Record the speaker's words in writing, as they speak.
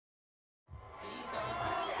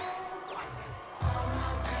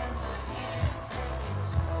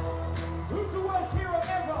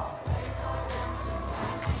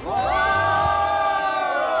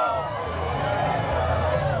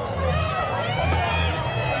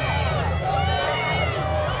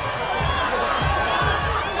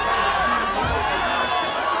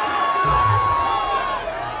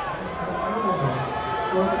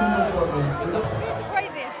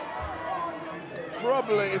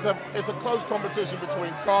it's a close competition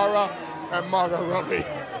between Cara and Margot Robbie.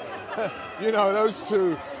 You know, those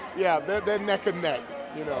two, yeah, they're neck and neck,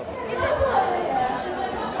 you know.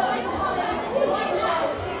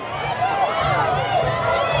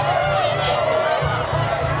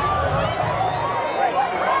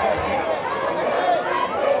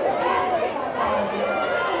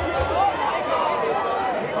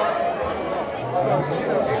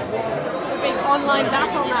 Online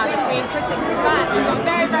battle now between critics and fans. You've got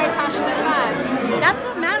very, very passionate fans. That's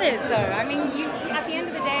what matters, though. I mean, at the end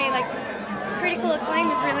of the day, like, critical acclaim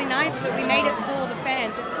is really nice, but we made it for the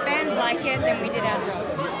fans. If the fans like it, then we did our job.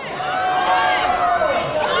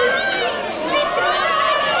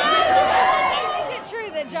 Is it true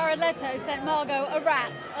that Jared Leto sent Margot a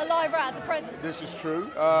rat, a live rat, as a present? This is true.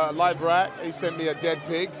 A live rat. He sent me a dead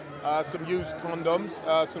pig, some used condoms,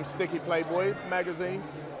 some sticky Playboy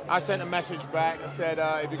magazines. I sent a message back and said,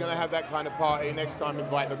 if you're going to have that kind of party, next time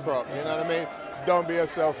invite the crop. You know what I mean? Don't be a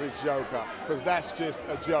selfish joker, because that's just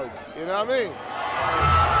a joke. You know what I mean?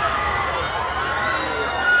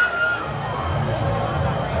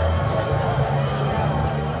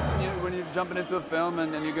 When you're jumping into a film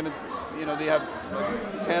and you're going to, you know, they have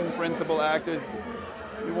like 10 principal actors,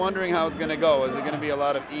 you're wondering how it's going to go. Is there going to be a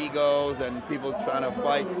lot of egos and people trying to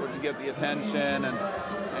fight to get the attention,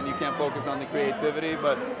 and you can't focus on the creativity?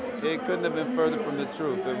 But it couldn't have been further from the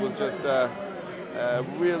truth. It was just a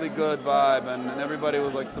really good vibe, and everybody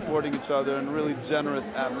was like supporting each other in a really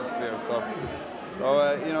generous atmosphere. So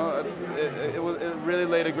you know, it really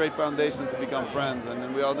laid a great foundation to become friends,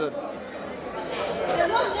 and we all did. So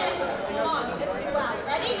one day, come on, let's do well.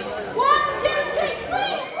 Ready? 1, 2, 3,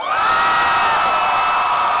 scream!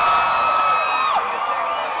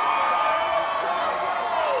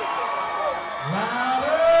 Wow.